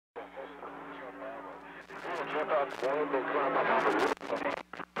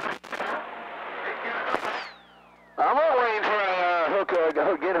I'm waiting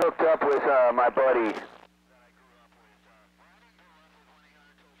for get hooked up with my buddy.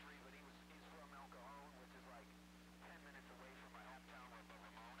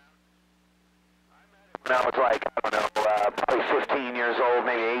 Now it's like, I don't know, probably 15 years old,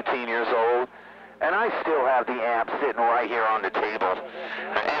 maybe 18 years old. And I still have the amp sitting right here on the table.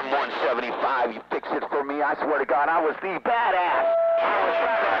 An M175, you fixed it for me. I swear to God, I was the badass.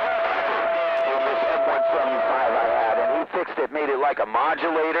 In this M175 I had, and he fixed it, made it like a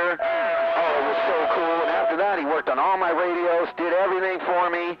modulator. Oh, it was so cool. And after that, he worked on all my radios, did everything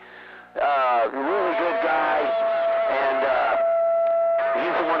for me. Really good guy. And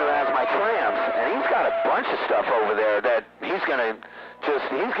he's the one who has my trams, and he's got a bunch of stuff over there that he's gonna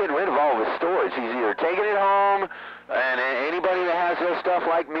he's getting rid of all of his storage. He's either taking it home, and anybody that has their stuff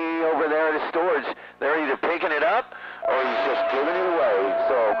like me over there at his storage, they're either picking it up or he's just giving it away.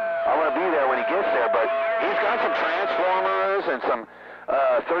 So I want to be there when he gets there, but he's got some transformers and some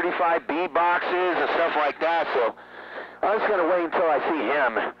 35B boxes and stuff like that, so I'm just gonna wait until I see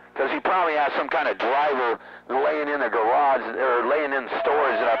him, because he probably has some kind of driver laying in the garage, or laying in the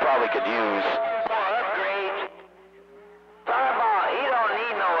storage that I probably could use. Upgrade. Fireball, he don't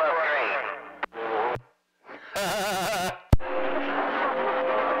need no upgrade.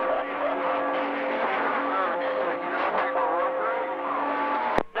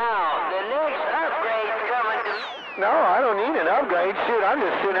 Now, the next upgrade's coming to... No, I don't need an upgrade. Shit, I'm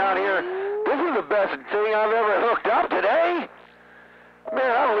just sitting out here. This is the best thing I've ever hooked up today.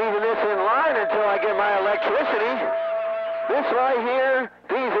 Man, I'm leaving this in line until I get my electricity. This right here,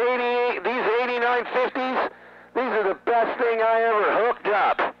 these 8950s, these are the best thing I ever hooked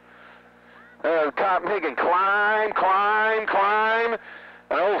up. Cop making climb.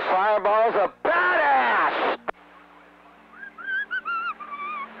 An old Fireball's a badass.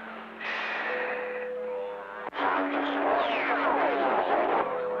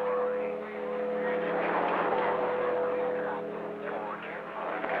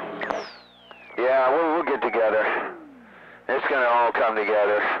 Yeah, we'll get together. It's gonna all come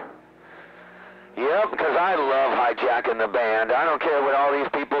together. Yep, because I love hijacking the band. I don't care what all these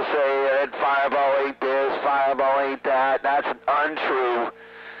people say, that Fireball ain't this, Fireball ain't that. That's untrue.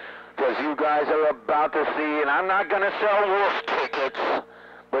 Because you guys are about to see, and I'm not gonna sell wolf tickets,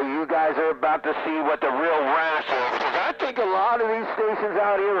 but you guys are about to see what the real wrath is. Because I think a lot of these stations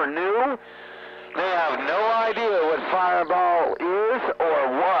out here are new. They have no idea what Fireball is or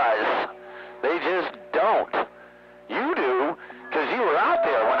was. They just don't. You do, because you were out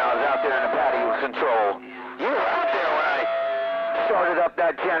there when I was out there in the patio control. You were out there when I started up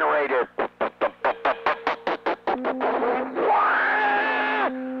that generator. Oh,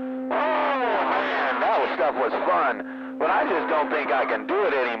 man, that stuff was fun. But I just don't think I can do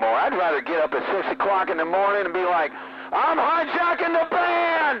it anymore. I'd rather get up at 6 o'clock in the morning and be like, I'm hijacking the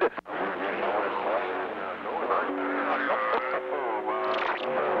band!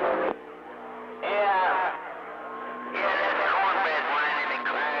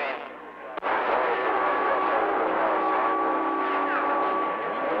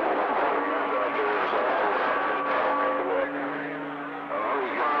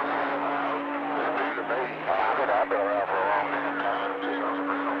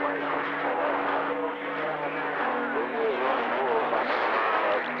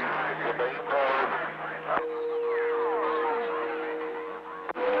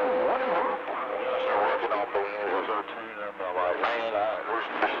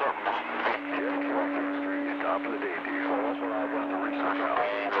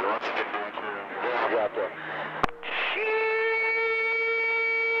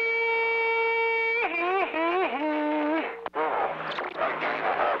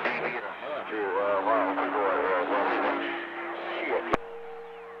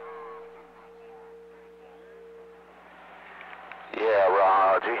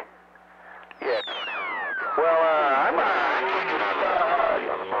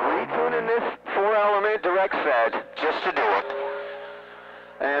 Direct fed, just to do it.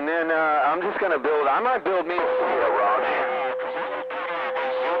 And then I'm just going to build, I might build me a garage.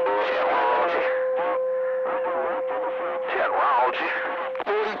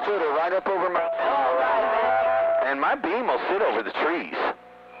 40-footer right up over my... And my beam will sit over the trees.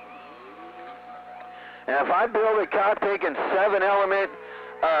 And if I build a cop-taking 7-element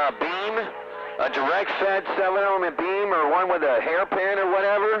beam, a direct fed 7-element beam, or one with a hairpin or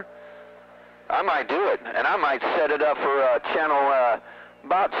whatever, I might do it, and I might set it up for channel,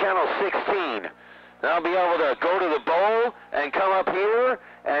 about channel 16. then I'll be able to go to the bowl and come up here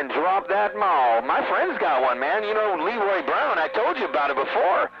and drop that maul. My friend's got one, man. You know, Leroy Brown, I told you about it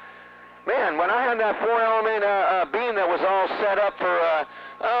before. Man, when I had that 4-element beam that was all set up for,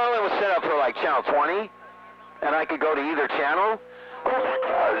 it was set up for like channel 20, and I could go to either channel.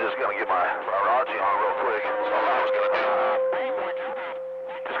 I was just going to get my Raji on real quick. That's all I was going to do.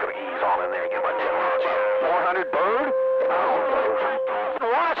 Just going to ease on in there and get my 10 Raji. 400 bird? Oh,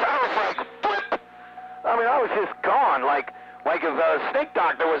 watch, I was like, flip. I mean, I was just gone. Like if a snake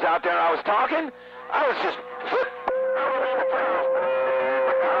doctor was out there and I was talking, I was just flip.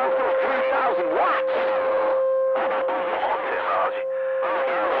 3,000 watts.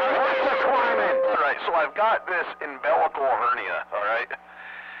 What's the climbing? All right, so I've got this umbilical hernia, all right?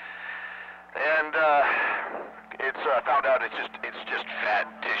 And it's found out it's just fat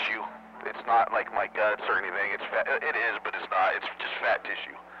tissue. It's not like my guts or anything. It's fat. It is, but it's not. It's just fat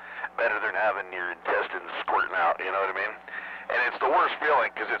tissue. Better than having your intestines squirting out, you know what I mean? And it's the worst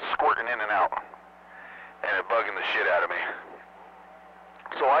feeling because it's squirting in and out. And it's bugging the shit out of me.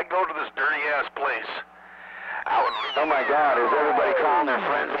 So I go to this dirty-ass place out in... Oh, my God, is everybody calling their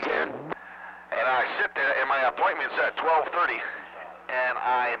friends again? And I sit there, and my appointment's at 12:30. And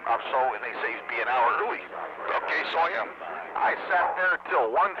and they say be an hour early. Okay, so I am. I sat there till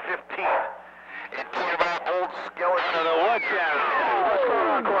 1:15. And talking about old skeleton. What chat room? What's going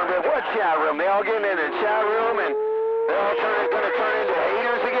on, Corbett? What chat room? They all getting in the chat room, and they're all going to turn into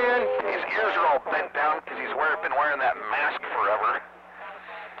haters again? His ears are all bent down because he's been wearing that mask forever.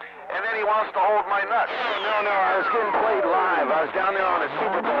 And then he wants to hold my nuts. No, I was getting played live. I was down there on a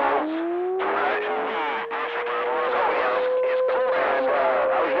Super Bowl. Right. So it's cool. And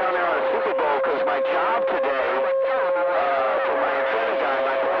I was down there on a Super Bowl because my job today, for my antenna guy,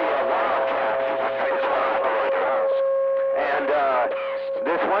 my buddy Wildcat. And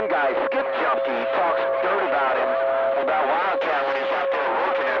this one guy, Skip Junkie, talks dirt about him, about Wildcat when he's out there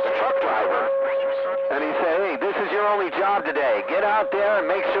working as a truck driver. And he said, hey, this is your only job today. Get out there and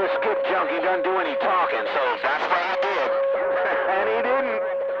make sure Skip Junkie doesn't do any talking. So that's what I did. And he didn't.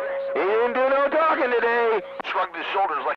 He didn't do no talking today. Shrugged his shoulders like